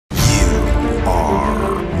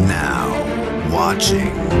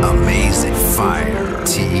watching Amazing Fire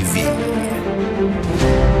TV.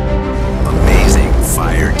 Amazing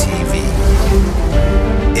Fire TV.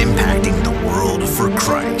 Impacting the world for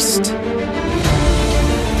Christ.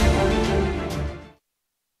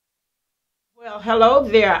 Well, hello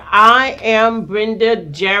there. I am Brenda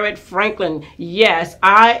Jarrett Franklin. Yes,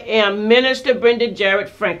 I am Minister Brenda Jarrett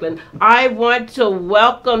Franklin. I want to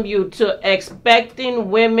welcome you to Expecting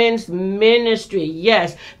Women's Ministry.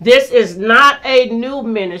 Yes, this is not a new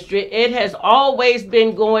ministry. It has always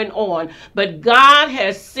been going on, but God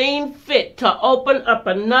has seen fit to open up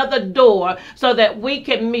another door so that we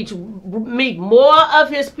can meet more of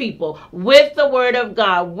his people with the word of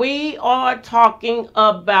God. We are talking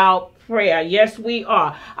about prayer. Yes, we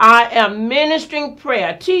are. I am ministering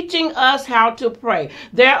prayer, teaching us how to pray.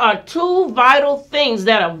 There are two vital things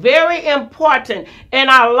that are very important in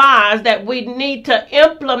our lives that we need to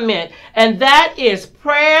implement, and that is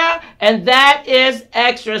prayer and that is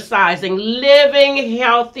exercising, living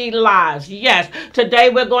healthy lives. Yes, today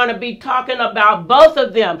we're going to be talking about both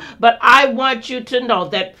of them, but I want you to know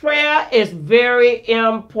that prayer is very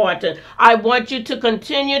important. I want you to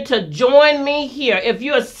continue to join me here. If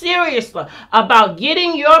you're serious about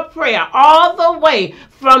getting your prayer all the way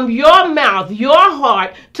from your mouth, your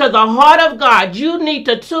heart, to the heart of God, you need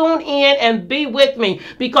to tune in and be with me,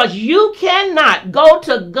 because you cannot go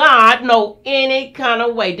to God no any kind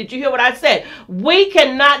of way. Did you hear what I said? We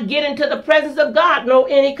cannot get into the presence of God no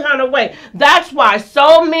any kind of way. That's why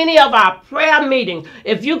so many of our prayer meetings,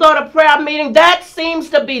 if you go to prayer meeting, that seems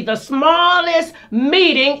to be the smallest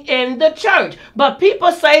meeting in the church. But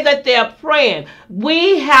people say that they're praying.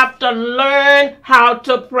 We have to learn how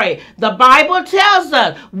to pray. The Bible tells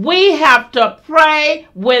us we have to pray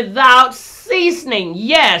without ceasing.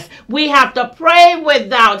 Yes, we have to pray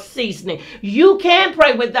without ceasing. You can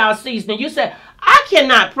pray without ceasing. You say, I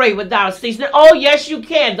cannot pray without ceasing. Oh, yes, you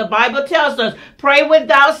can. The Bible tells us, pray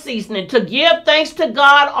without ceasing, to give thanks to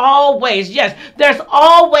God always. Yes, there's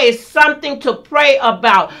always something to pray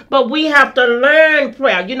about, but we have to learn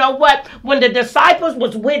prayer. You know what? When the disciples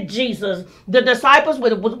was with Jesus,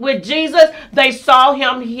 they saw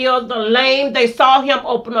him heal the lame. They saw him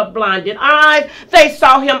open up blinded eyes. They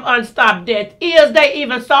saw him unstop deaf ears. They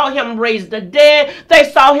even saw him raise the dead. They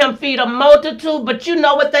saw him feed a multitude. But you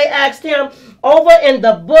know what they asked him? Over in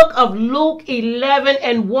the book of Luke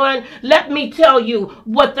 11:1, let me tell you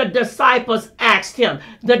what the disciples asked him.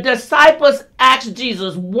 The disciples asked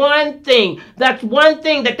Jesus one thing. That's one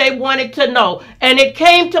thing that they wanted to know. And it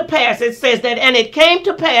came to pass, it says that, and it came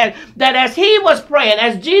to pass that as he was praying,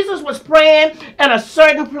 as Jesus was praying in a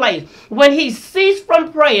certain place, when he ceased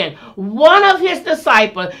from praying, one of his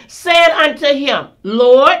disciples said unto him,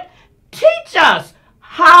 Lord, teach us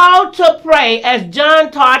how to pray as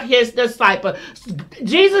John taught his disciples.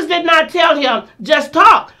 Jesus did not tell him, just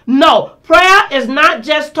talk. No, prayer is not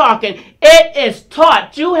just talking. It is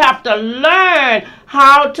taught. You have to learn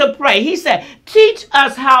how to pray. He said, teach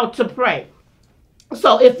us how to pray.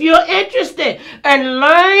 So if you're interested in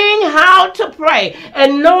learning how to pray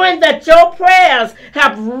and knowing that your prayers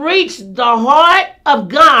have reached the heart of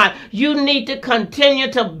God, you need to continue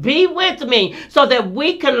to be with me so that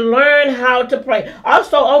we can learn how to pray.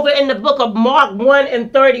 Also, over in the book of Mark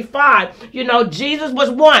 1:35, you know, Jesus was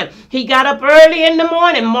one. He got up early in the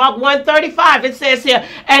morning. Mark 1:35, it says here,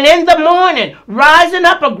 and in the morning, rising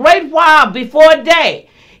up a great while before day,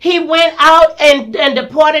 he went out and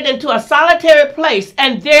departed into a solitary place,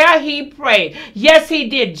 and there he prayed. Yes, he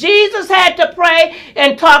did. Jesus had to pray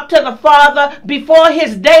and talk to the Father before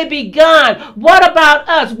his day began. What about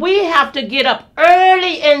us? We have to get up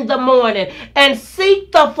early in the morning and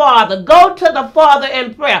seek the Father. Go to the Father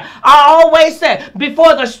in prayer. I always say,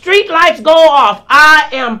 before the street lights go off, I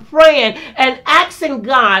am praying and asking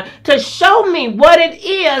God to show me what it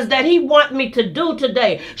is that he wants me to do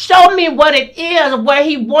today. Show me what it is where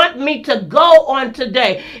he want me to go on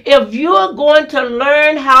today. If you're going to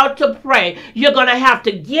learn how to pray, you're going to have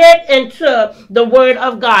to get into the word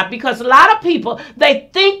of God, because a lot of people, they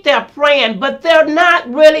think they're praying, but they're not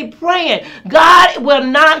really praying. God will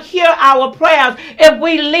not hear our prayers if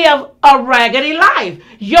we live a raggedy life.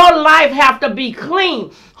 Your life have to be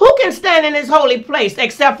clean. Who can stand in his holy place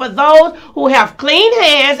except for those who have clean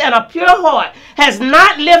hands and a pure heart, has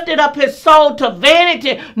not lifted up his soul to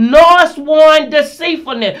vanity, nor sworn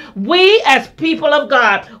deceitfulness? humbleness. We as people of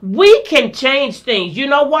God, we can change things. You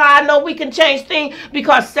know why I know we can change things?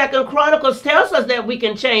 Because Second Chronicles tells us that we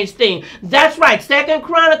can change things. That's right. Second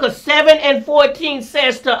Chronicles 7:14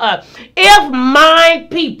 says to us, if my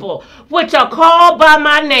people, which are called by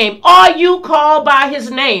my name, are you called by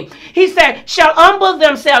his name? He said, shall humble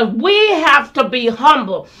themselves. We have to be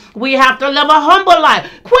humble. We have to live a humble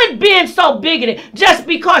life. Quit being so bigoted just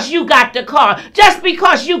because you got the car, just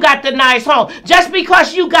because you got the nice home, just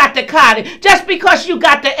because you got the cottage, just because you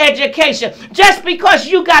got the education, just because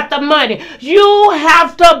you got the money. You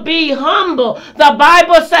have to be humble. The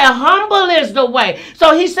Bible says humble is the way.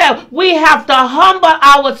 So he said we have to humble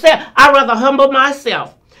ourselves. I'd rather humble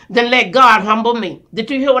myself than let God humble me.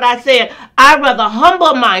 Did you hear what I said? I'd rather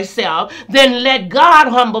humble myself than let God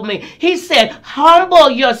humble me. He said, humble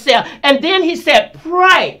yourself. And then he said,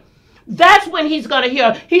 pray. That's when he's going to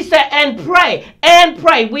hear. He said, and pray, and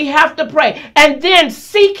pray. We have to pray. And then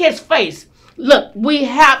seek his face. Look, we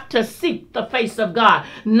have to seek the face of God,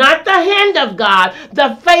 not the hand of God,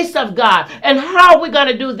 the face of God. And how are we going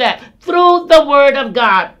to do that? Through the word of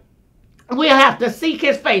God. We have to seek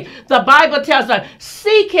his face. The Bible tells us,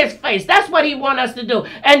 seek his face. That's what he wants us to do.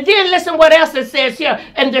 And then listen what else it says here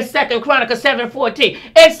in the Second Chronicles 7:14.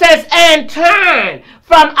 It says, and turn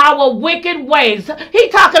from our wicked ways. He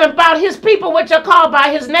talking about his people which are called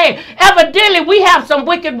by his name. Evidently, we have some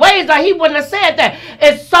wicked ways, or he wouldn't have said that.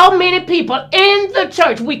 It's so many people in the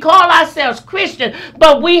church. We call ourselves Christians,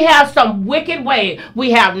 but we have some wicked ways.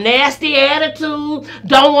 We have nasty attitudes,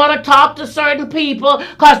 don't want to talk to certain people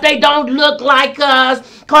because they don't look like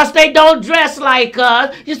us, because they don't dress like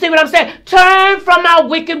us. You see what I'm saying? Turn from our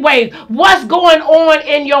wicked ways. What's going on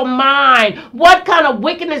in your mind? What kind of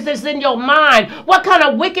wickedness is in your mind? What kind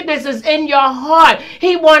of wickedness is in your heart?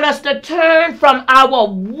 He wants us to turn from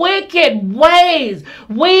our wicked ways.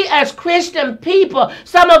 We as Christian people,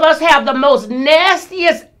 some of us have the most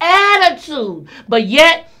nastiest attitude, but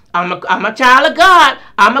yet I'm a child of God.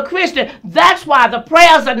 I'm a Christian. That's why the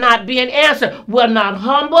prayers are not being answered. We're not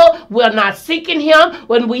humble. We're not seeking him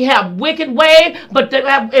when we have wicked ways. But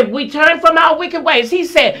if we turn from our wicked ways, he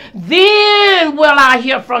said, then will I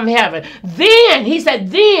hear from heaven. Then, he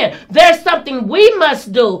said, then there's something we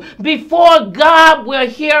must do before God will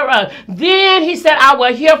hear us. Then he said, I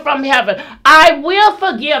will hear from heaven. I will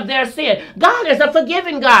forgive their sin. God is a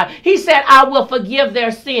forgiving God. He said, I will forgive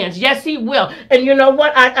their sins. Yes, he will. And you know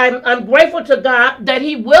what? I'm grateful to God that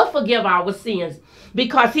he will forgive our sins,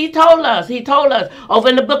 because he told us over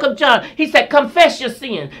in the book of John, he said, confess your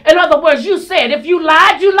sins. In other words, you said, if you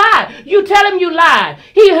lied, you lied. You tell him you lied.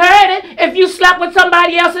 He heard it. If you slept with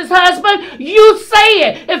somebody else's husband, you say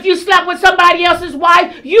it. If you slept with somebody else's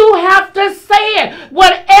wife, you have to say it.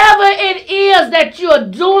 Whatever it is that you're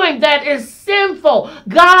doing that is sinful,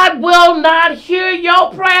 God will not hear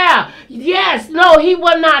your prayer. Yes, no, he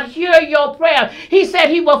will not hear your prayer. He said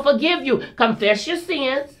he will forgive you. Confess your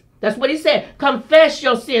sins. That's what he said. Confess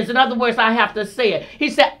your sins. In other words, I have to say it.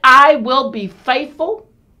 He said, I will be faithful.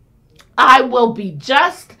 I will be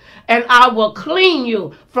just. And I will clean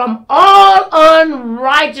you from all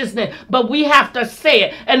unrighteousness. But we have to say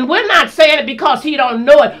it. And we're not saying it because he don't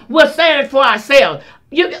know it. We're saying it for ourselves.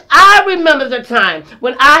 I remember the time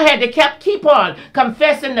when I had to keep on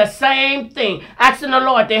confessing the same thing, asking the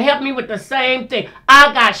Lord to help me with the same thing.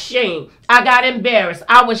 I got shamed. I got embarrassed.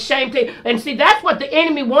 I was shamed. And see, that's what the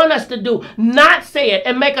enemy wants us to do, not say it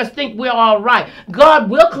and make us think we're all right. God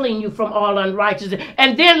will clean you from all unrighteousness.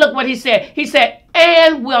 And then look what he said. He said,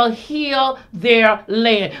 and will heal their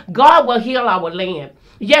land. God will heal our land.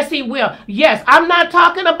 Yes, he will. Yes, I'm not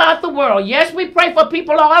talking about the world. Yes, we pray for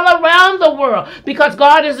people all around the world because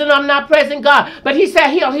God is an omnipresent God. But he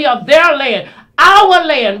said he'll heal their land. Our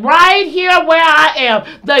land, right here where I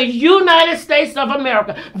am, the United States of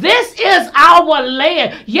America. This is our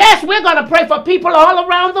land. Yes, we're going to pray for people all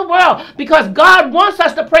around the world because God wants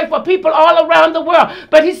us to pray for people all around the world.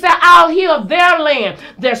 But he said, I'll heal their land.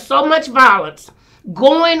 There's so much violence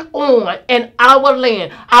going on in our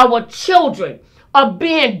land. Our children are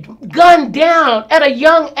being gunned down at a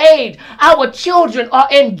young age. Our children are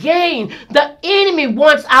in gangs. The enemy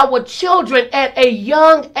wants our children at a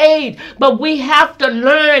young age. But we have to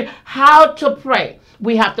learn how to pray.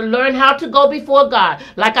 We have to learn how to go before God.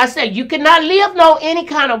 Like I said, you cannot live any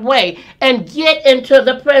kind of way and get into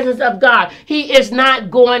the presence of God. He is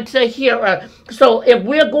not going to hear us. So if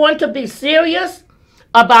we're going to be serious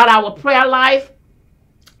about our prayer life,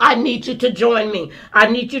 I need you to join me. I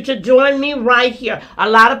need you to join me right here. A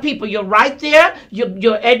lot of people, you're right there.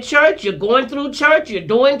 You're at church. You're going through church. You're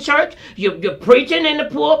doing church. You're preaching in the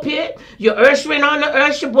pulpit. You're ushering on the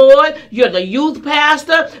usher board. You're the youth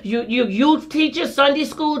pastor. You youth teacher, Sunday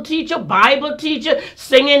school teacher, Bible teacher,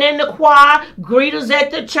 singing in the choir, greeters at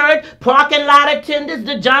the church, parking lot attendants,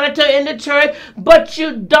 the janitor in the church. But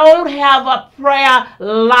you don't have a prayer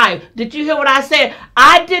life. Did you hear what I said?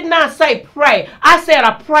 I did not say pray. I said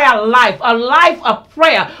a prayer life, a life of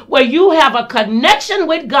prayer where you have a connection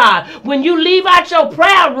with God. When you leave out your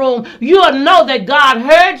prayer room, you'll know that God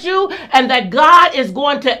heard you and that God is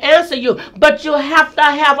going to answer you. But you have to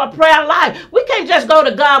have a prayer life. We can't just go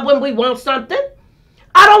to God when we want something.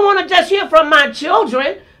 I don't want to just hear from my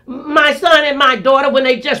children, my son and my daughter, when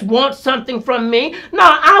they just want something from me. No,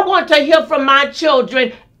 I want to hear from my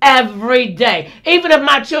children every day. Even if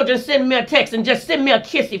my children send me a text and just send me a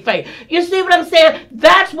kissy face. You see what I'm saying?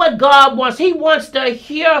 That's what God wants. He wants to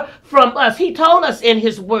hear from us. He told us in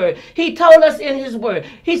his word. He told us in his word.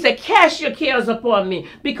 He said, cast your cares upon me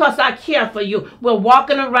because I care for you. We're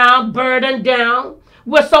walking around burdened down.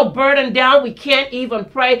 We're so burdened down we can't even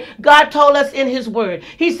pray. God told us in his word.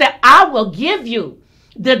 He said, I will give you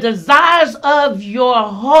the desires of your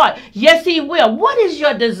heart. Yes, he will. What is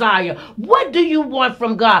your desire? What do you want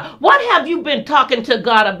from God? What have you been talking to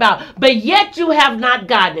God about, but yet you have not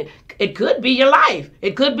gotten it? It could be your life.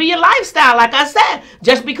 It could be your lifestyle. Like I said,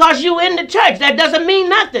 just because you're in the church, that doesn't mean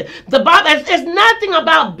nothing. The Bible is nothing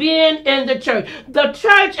about being in the church. The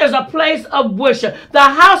church is a place of worship. The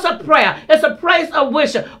house of prayer is a place of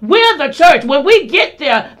worship. We're the church. When we get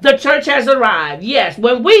there, the church has arrived. Yes,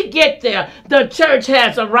 when we get there, the church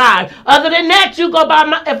has arrived. Other than that, you go by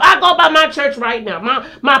my, if I go by my church right now,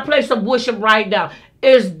 my place of worship right now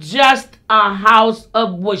is just a house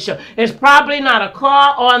of worship. It's probably not a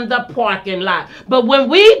car on the parking lot. But when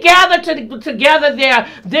we gather together there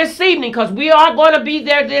this evening, because we are going to be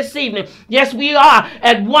there this evening. Yes, we are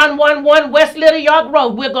at 111 West Little York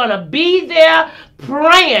Road. We're going to be there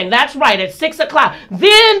praying. That's right, at 6 o'clock.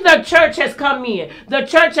 Then the church has come in. The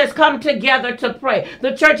church has come together to pray.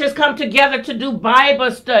 The church has come together to do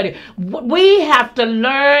Bible study. We have to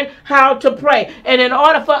learn how to pray. And in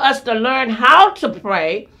order for us to learn how to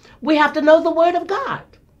pray, we have to know the Word of God.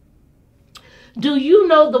 Do you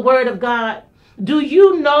know the Word of God? Do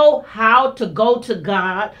you know how to go to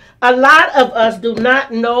God? A lot of us do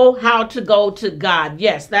not know how to go to God.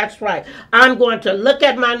 Yes, that's right. I'm going to look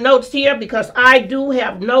at my notes here because I do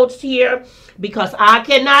have notes here because I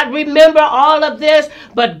cannot remember all of this.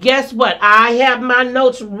 But guess what? I have my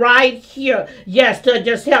notes right here. Yes, to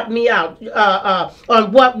just help me out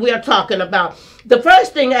on what we're talking about. The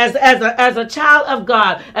first thing, as a child of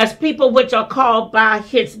God, as people which are called by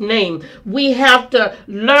his name, we have to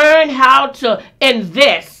learn how to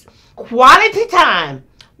invest quality time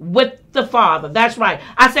with the Father. That's right.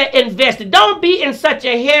 I said invest it. Don't be in such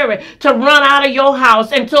a hurry to run out of your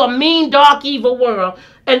house into a mean, dark, evil world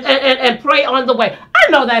and pray on the way. I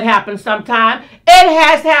know that happens sometimes. It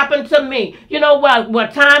has happened to me. You know, where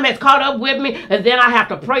time has caught up with me, and then I have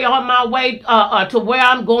to pray on my way to where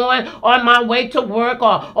I'm going, on my way to work,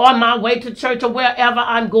 or on my way to church, or wherever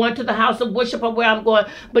I'm going, to the house of worship, or where I'm going.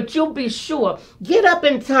 But you'll be sure, get up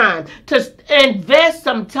in time to invest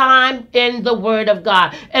some time in the Word of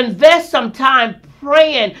God. Invest some time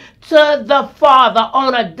praying to the Father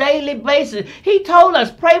on a daily basis. He told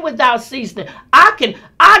us, pray without ceasing.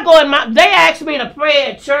 They ask me to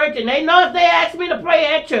pray at church, and they know if they ask me to pray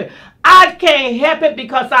at church, I can't help it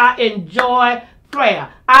because I enjoy prayer.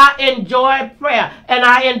 I enjoy prayer, and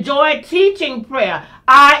I enjoy teaching prayer.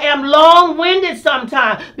 I am long-winded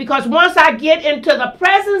sometimes because once I get into the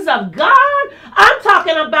presence of God, I'm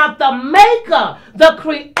talking about the maker, the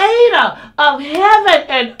creator of heaven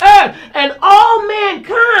and earth and all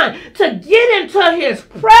mankind, to get into his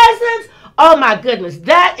presence. Oh my goodness,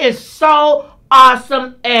 that is so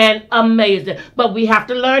awesome and amazing. But we have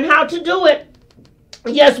to learn how to do it.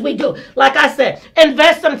 Yes, we do. Like I said,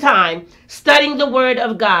 invest some time studying the Word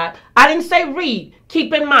of God. I didn't say read.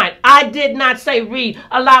 Keep in mind, I did not say read.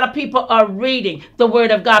 A lot of people are reading the Word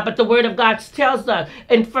of God, but the Word of God tells us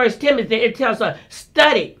in 1 Timothy, it tells us,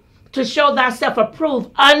 study to show thyself approved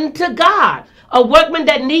unto God, a workman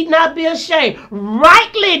that need not be ashamed,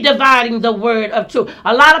 rightly dividing the word of truth.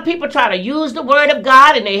 A lot of people try to use the Word of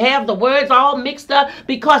God, and they have the words all mixed up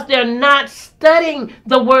because they're not studying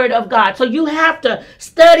the Word of God. So you have to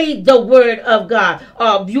study the Word of God.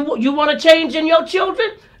 You want to change in your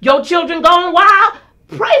children? Your children going wild?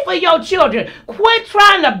 Pray for your children. Quit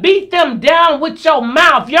trying to beat them down with your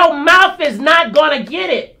mouth. Your mouth is not going to get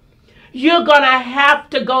it. you're going to have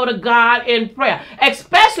to go to God in prayer,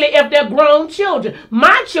 especially if they're grown children.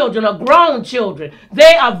 My children are grown children.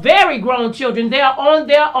 They are very grown children. They are on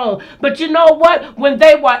their own. But you know what? When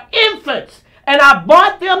they were infants, and I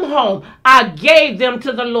brought them home, I gave them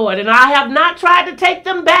to the Lord. And I have not tried to take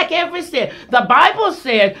them back ever since. The Bible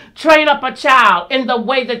says, train up a child in the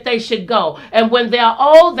way that they should go. And when they're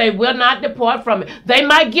old, they will not depart from it. They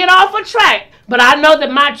might get off a track, but I know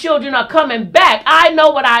that my children are coming back. I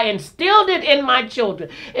know what I instilled it in my children.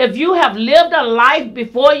 If you have lived a life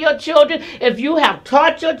before your children, if you have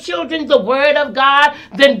taught your children the word of God,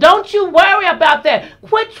 then don't you worry about that.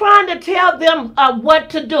 Quit trying to tell them what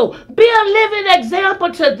to do. Be a living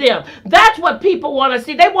example to them. That's what people want to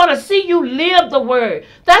see. They want to see you live the word.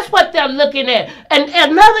 That's what they're looking at. And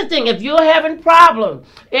another thing, if you're having problems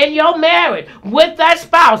in your marriage with that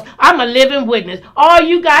spouse, I'm a living witness. All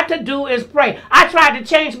you got to do is pray. I tried to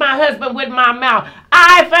change my husband with my mouth.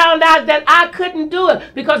 I found out that I couldn't do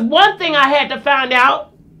it, because one thing I had to find out,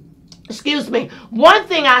 one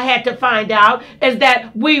thing I had to find out is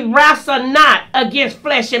that we wrestle not against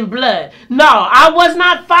flesh and blood. No, I was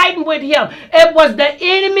not fighting with him. It was the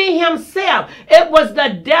enemy himself. It was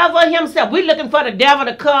the devil himself. We're looking for the devil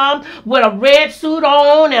to come with a red suit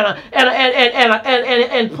on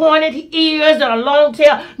and pointed ears and a long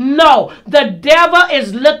tail. No, the devil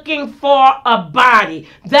is looking for a body.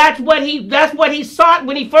 That's what he sought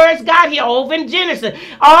when he first got here over in Genesis.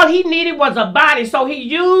 All he needed was a body. So he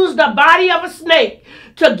used the body of a snake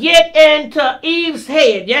to get into Eve's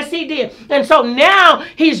head. Yes, he did. And so now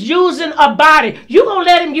he's using a body. You gonna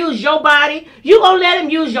let him use your body? You gonna let him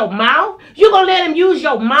use your mouth? You gonna let him use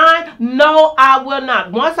your mind? No, I will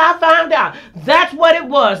not. Once I found out that's what it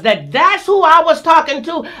was, that's who I was talking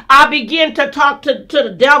to, I began to talk to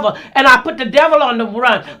the devil, and I put the devil on the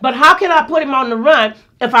run. But how can I put him on the run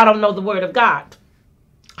if I don't know the word of God?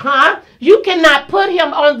 You cannot put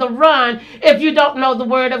him on the run if you don't know the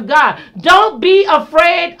word of God. Don't be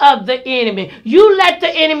afraid of the enemy. You let the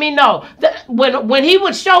enemy know that when he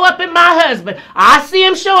would show up in my husband, I see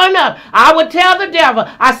him showing up, I would tell the devil,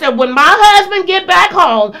 I said, when my husband get back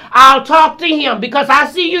home, I'll talk to him, because I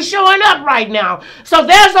see you showing up right now. So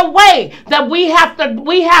there's a way that we have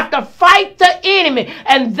to fight the enemy,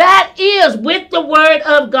 and that is with the word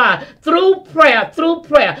of God, through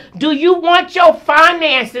prayer, Do you want your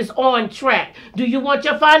finances on track? Do you want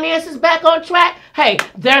your finances back on track? Hey,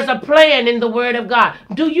 there's a plan in the word of God.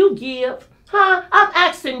 Do you give? I'm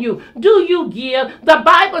asking you, do you give? The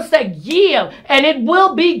Bible said give, and it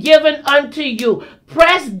will be given unto you.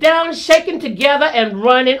 Pressed down, shaken together, and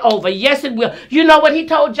running over. Yes, it will. You know what he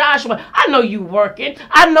told Joshua? I know you working.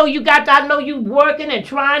 I know you working and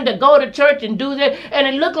trying to go to church and do this, and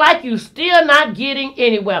it looked like you still not getting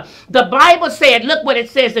anywhere. The Bible said, look what it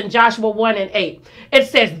says in Joshua 1:8. It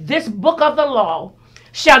says, this book of the law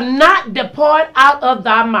shall not depart out of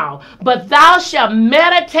thy mouth, but thou shalt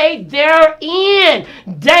meditate therein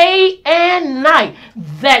day and night,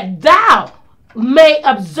 that thou may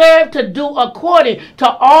observe to do according to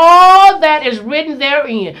all that is written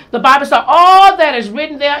therein. The Bible says all that is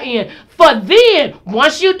written therein. For then,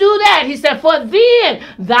 once you do that, he said, for then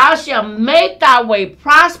thou shalt make thy way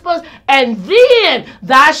prosperous, and then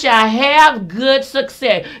thou shalt have good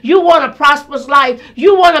success. You want a prosperous life?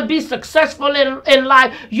 You want to be successful in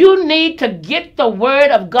life? You need to get the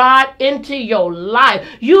word of God into your life.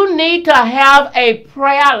 You need to have a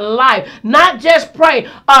prayer life. Not just pray,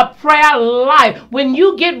 a prayer life. When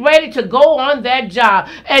you get ready to go on that job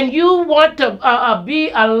and you want to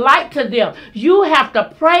be a light to them, you have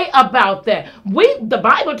to pray about that. The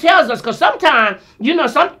Bible tells us, because sometimes we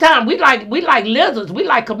like lizards, we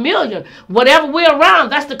like chameleons. Whatever we're around,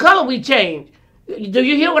 that's the color we change. Do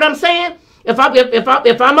you hear what I'm saying? If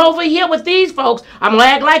I'm over here with these folks, I'm gonna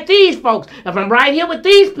act like these folks. If I'm right here with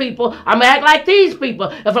these people, I'm gonna act like these people.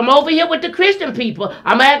 If I'm over here with the Christian people,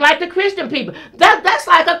 I'm gonna act like the Christian people. That's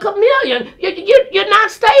like a chameleon. You're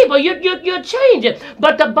not stable. You're changing.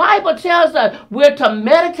 But the Bible tells us we're to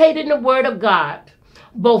meditate in the word of God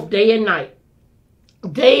both day and night.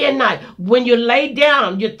 Day and night. When you lay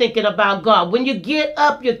down, you're thinking about God. When you get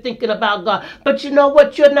up, you're thinking about God. But you know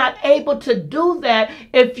what? You're not able to do that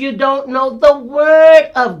if you don't know the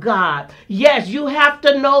word of God. Yes, you have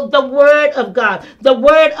to know the word of God. The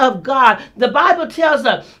word of God. The Bible tells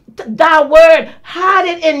us, thy word, hide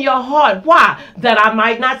it in your heart. Why? That I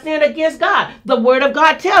might not sin against God. The word of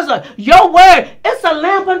God tells us your word is It's a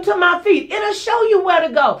lamp unto my feet. It'll show you where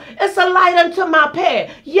to go. It's a light unto my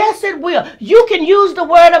path. Yes, it will. You can use the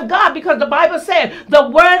word of God because the Bible says the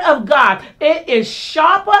word of God, it is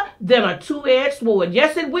sharper than a two-edged sword.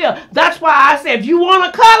 Yes, it will. That's why I said if you want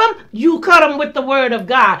to cut them, you cut them with the word of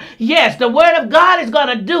God. Yes, the word of God is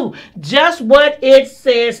going to do just what it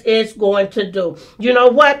says it's going to do. You know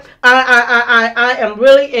what? I am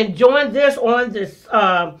really enjoying this on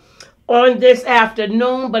this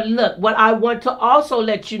afternoon. But look, what I want to also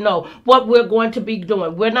let you know what we're going to be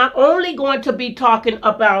doing. We're not only going to be talking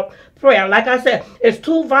about prayer. Like I said, it's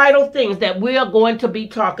two vital things that we are going to be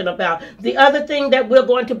talking about. The other thing that we're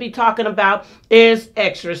going to be talking about is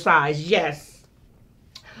exercise. Yes.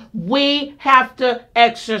 We have to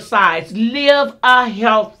exercise, live a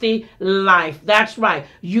healthy life. That's right.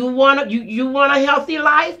 You want a healthy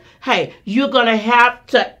life? Hey, you're going to have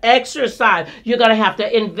to exercise. You're going to have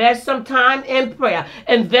to invest some time in prayer.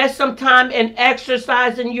 Invest some time in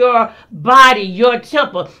exercising your body, your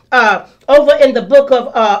temple. Over in the book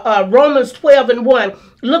of Romans 12:1,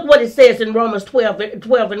 look what it says in Romans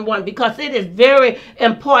 12:1, because it is very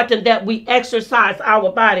important that we exercise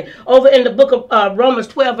our body. Over in the book of Romans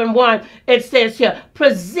 12:1, it says here,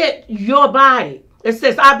 present your body. It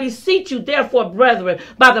says, I beseech you, therefore, brethren,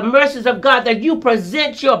 by the mercies of God, that you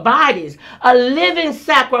present your bodies a living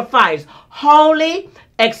sacrifice, holy,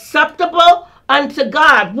 acceptable unto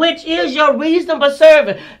God, which is your reasonable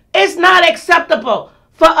service. It's not acceptable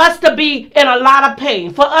for us to be in a lot of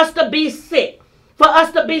pain, for us to be sick, for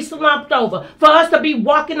us to be slumped over, for us to be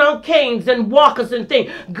walking on canes and walkers and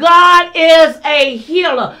things. God is a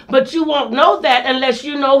healer, but you won't know that unless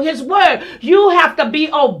you know his word. You have to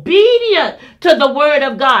be obedient to the word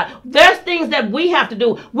of God. There's things that we have to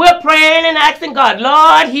do. We're praying and asking God,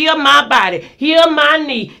 Lord, heal my body, heal my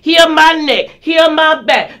knee, heal my neck, heal my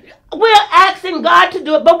back. We're asking God to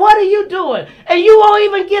do it, but what are you doing? And you won't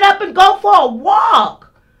even get up and go for a walk.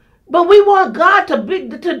 But we want God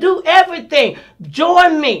to do everything.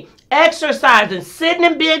 Join me, exercising, sitting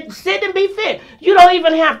and be fit. You don't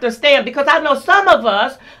even have to stand, because I know some of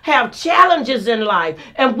us have challenges in life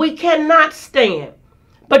and we cannot stand.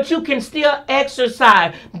 But you can still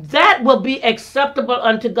exercise. That will be acceptable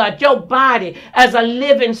unto God. Your body as a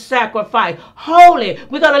living sacrifice. Holy.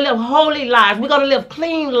 We're going to live holy lives. We're going to live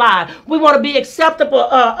clean lives. We want to be acceptable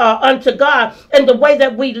unto God in the way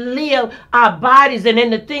that we live our bodies and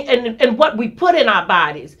in the thing and what we put in our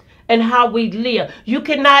bodies and how we live. You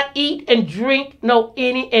cannot eat and drink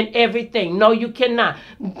any and everything. No, you cannot.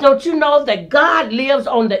 Don't you know that God lives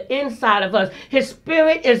on the inside of us? His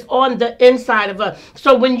spirit is on the inside of us.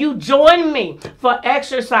 So when you join me for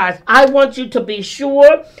exercise, I want you to be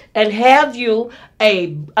sure and have you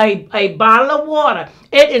a bottle of water.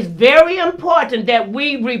 It is very important that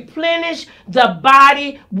we replenish the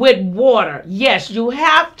body with water. Yes, you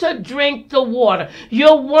have to drink the water.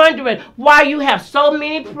 You're wondering why you have so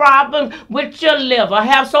many problems with your liver,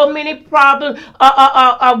 have so many problems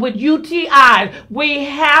with UTIs. We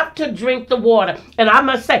have to drink the water. And I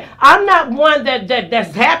must say, I'm not one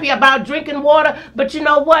that's happy about drinking water, but you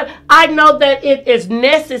know what? I know that it is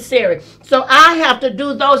necessary. So I have to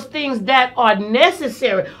do those things that are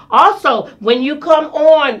necessary. Also, when you come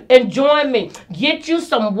on and join me, get you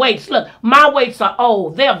some weights. Look, my weights are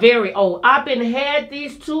old. They're very old. I've had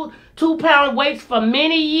these two-pound weights for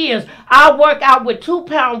many years. I work out with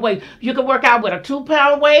 2-pound weights. You can work out with a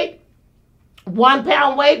 2-pound weight,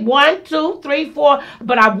 1-pound weight, 1, 2, 3, 4,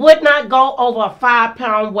 but I would not go over a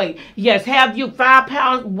 5-pound weight. Yes, have you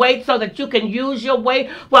 5-pound weight so that you can use your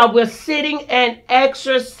weight while we're sitting and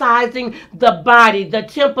exercising the body, the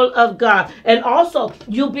temple of God. And also,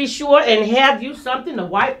 you be sure and have you something to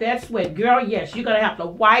wipe that sweat. Girl, yes, you're going to have to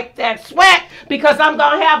wipe that sweat, because I'm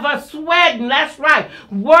going to have a sweating. That's right.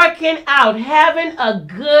 Working out, having a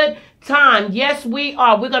good time. Yes, we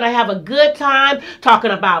are. We're going to have a good time talking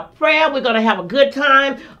about prayer. We're going to have a good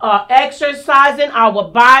time exercising our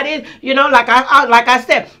bodies. You know, like I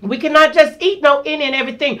said, we cannot just eat any and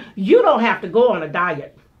everything. You don't have to go on a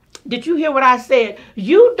diet. Did you hear what I said?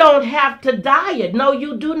 You don't have to diet. No,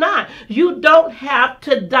 you do not. You don't have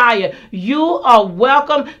to diet. You are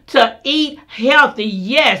welcome to eat healthy.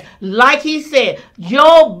 Yes, like he said,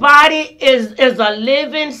 your body is a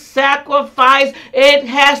living sacrifice. It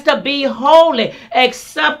has to be holy,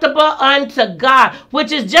 acceptable unto God,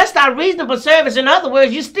 which is just our reasonable service. In other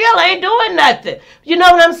words, you still ain't doing nothing. You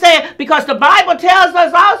know what I'm saying? Because the Bible tells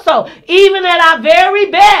us also, even at our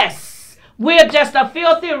very best, We're just a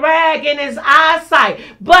filthy rag in his eyesight.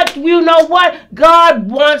 But you know what? God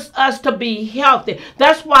wants us to be healthy.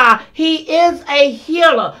 That's why he is a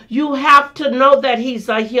healer. You have to know that he's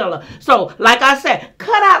a healer. So, like I said,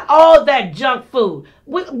 cut out all that junk food.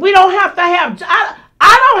 We don't have to have...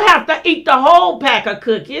 I don't have to eat the whole pack of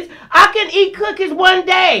cookies. I can eat cookies one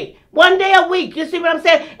day a week. You see what I'm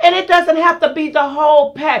saying? And it doesn't have to be the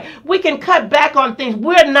whole pack. We can cut back on things.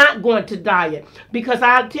 We're not going to diet because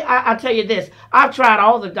I tell you this. I've tried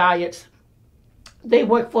all the diets. They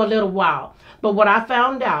work for a little while. But what I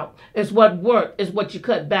found out is what worked is what you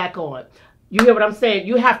cut back on. You hear what I'm saying?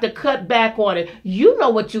 You have to cut back on it. You know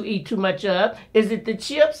what you eat too much of. Is it the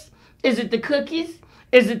chips? Is it the cookies?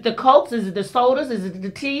 Is it the Cokes? Is it the sodas? Is it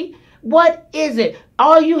the tea? What is it?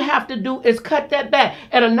 All you have to do is cut that back.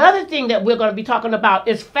 And another thing that we're going to be talking about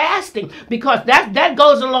is fasting, because that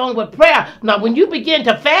goes along with prayer. Now, when you begin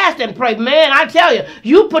to fast and pray, man, I tell you,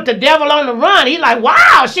 you put the devil on the run. He's like,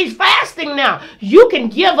 wow, she's fasting now. You can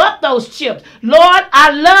give up those chips. Lord,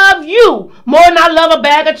 I love you more than I love a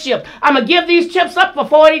bag of chips. I'm going to give these chips up for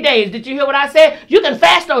 40 days. Did you hear what I said? You can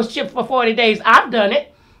fast those chips for 40 days. I've done it.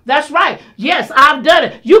 That's right. Yes, I've done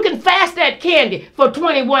it. You can fast that candy for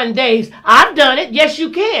 21 days. I've done it. Yes, you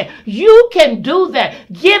can. You can do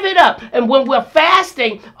that. Give it up. And when we're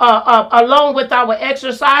fasting, along with our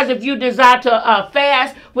exercise, if you desire to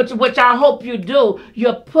fast, which I hope you do,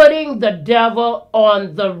 you're putting the devil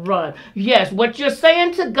on the run. Yes, what you're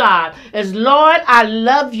saying to God is, Lord, I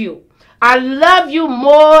love you. I love you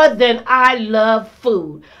more than I love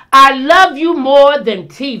food. I love you more than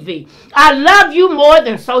TV. I love you more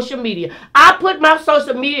than social media. I put my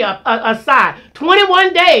social media aside.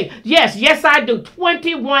 21 days. Yes, I do.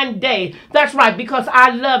 21 days. That's right, because I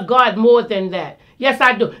love God more than that. Yes,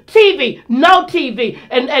 I do. TV, no TV.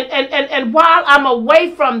 And while I'm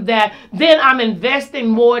away from that, then I'm investing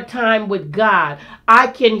more time with God. I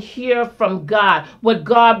can hear from God what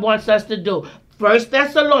God wants us to do. 1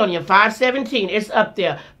 Thessalonians 5:17, it's up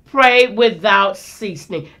there. Pray without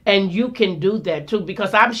ceasing. And you can do that too,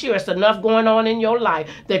 because I'm sure it's enough going on in your life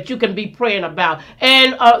that you can be praying about.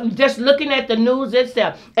 And just looking at the news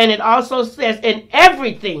itself, and it also says, in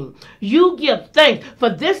everything you give thanks, for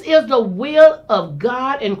this is the will of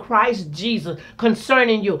God in Christ Jesus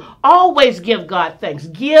concerning you. Always give God thanks.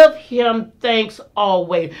 Give him thanks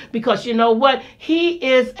always, because you know what? He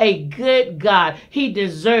is a good God. He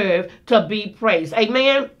deserves to be praised.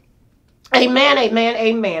 Amen. Amen, amen,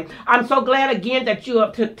 amen. I'm so glad again that you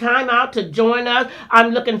have took time out to join us.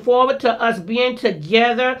 I'm looking forward to us being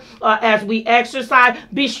together as we exercise.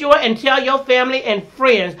 Be sure and tell your family and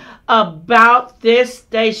friends about this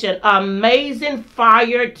station, Amazing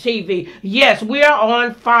Fire TV. Yes, we are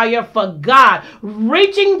on fire for God,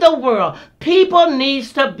 reaching the world. People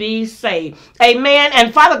needs to be saved. Amen.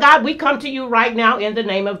 And Father God, we come to you right now in the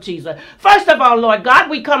name of Jesus. First of all, Lord God,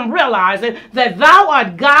 we come realizing that thou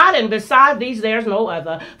art God, and beside these there's no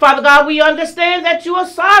other. Father God, we understand that you are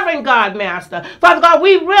sovereign God, Master. Father God,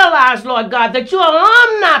 we realize, Lord God, that you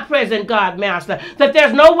are omnipresent God, Master, that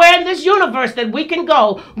there's nowhere in this universe that we can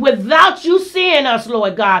go without you seeing us,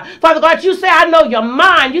 Lord God. Father God, you say, I know your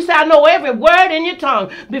mind. You say, I know every word in your tongue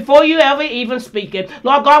before you ever even speak it.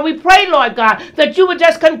 Lord God, we pray, Lord God, that you would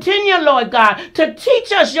just continue, Lord God, to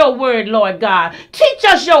teach us your word, Lord God. Teach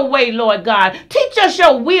us your way, Lord God. Teach us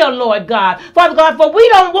your will, Lord God. Father God, for we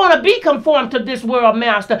don't want to be conformed to this world,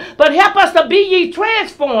 Master, but help us to be ye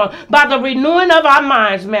transformed by the renewing of our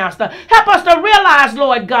minds, Master. Help us to realize,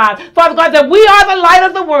 Lord God, Father God, that we are the light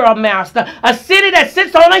of the world, Master, a city that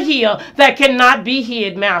sits on a hill that cannot be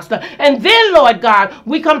hid, Master. And then, Lord God,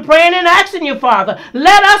 we come praying and asking you, Father,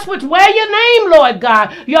 let us which wear your name, Lord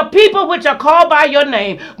God, your people which are called by your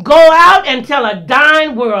name, go out and tell a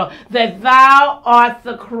dying world that thou art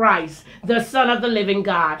the Christ, the Son of the living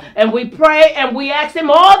God. And we pray and we ask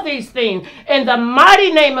him all these things in the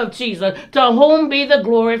mighty name of Jesus, to whom be the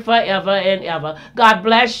glory forever and ever. God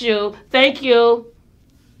bless you. Thank you.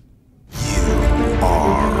 You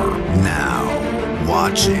are now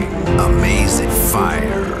watching Amazing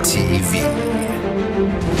Fire TV.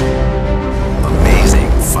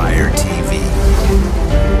 Amazing Fire TV.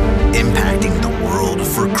 Impacting the world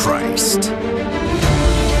for Christ.